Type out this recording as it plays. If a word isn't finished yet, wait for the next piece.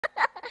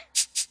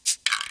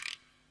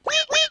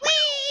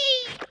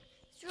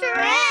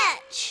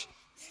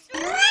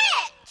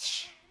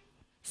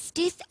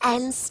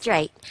and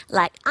straight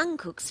like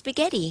uncooked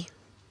spaghetti.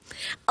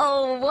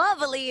 Oh,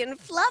 wobbly and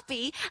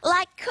floppy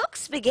like cooked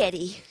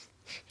spaghetti.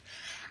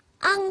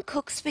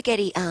 Uncooked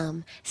spaghetti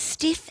arm,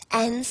 stiff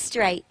and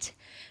straight.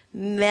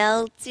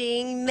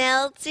 Melting,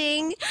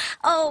 melting,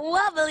 oh,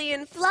 wobbly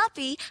and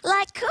floppy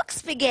like cooked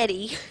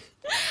spaghetti.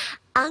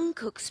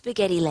 Uncooked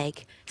spaghetti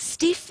leg,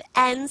 stiff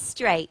and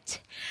straight.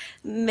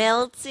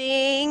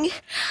 Melting,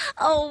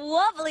 oh,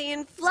 wobbly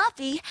and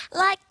floppy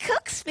like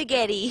cooked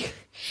spaghetti.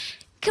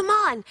 Come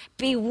on,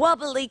 be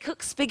wobbly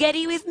cooked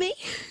spaghetti with me.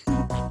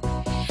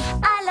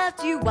 I love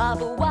to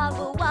wobble,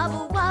 wobble,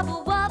 wobble,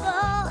 wobble,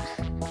 wobble.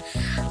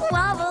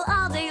 Wobble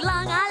all day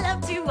long, I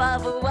love to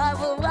wobble,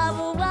 wobble,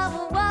 wobble,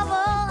 wobble,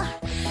 wobble.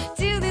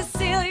 Do this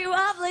silly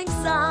wobbling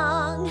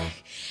song.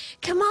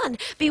 Come on,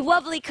 be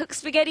wobbly cooked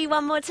spaghetti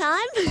one more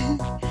time.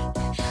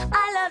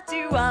 I love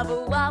to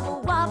wobble,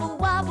 wobble, wobble,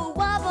 wobble,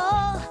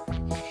 wobble.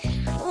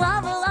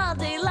 Wobble all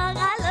day long,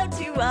 I love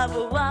to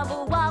wobble,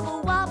 wobble,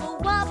 wobble, wobble,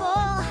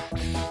 wobble.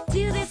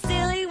 Do this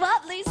silly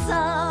wobbly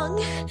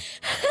song.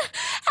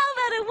 How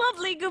about a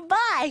wobbly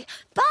goodbye?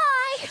 Bye!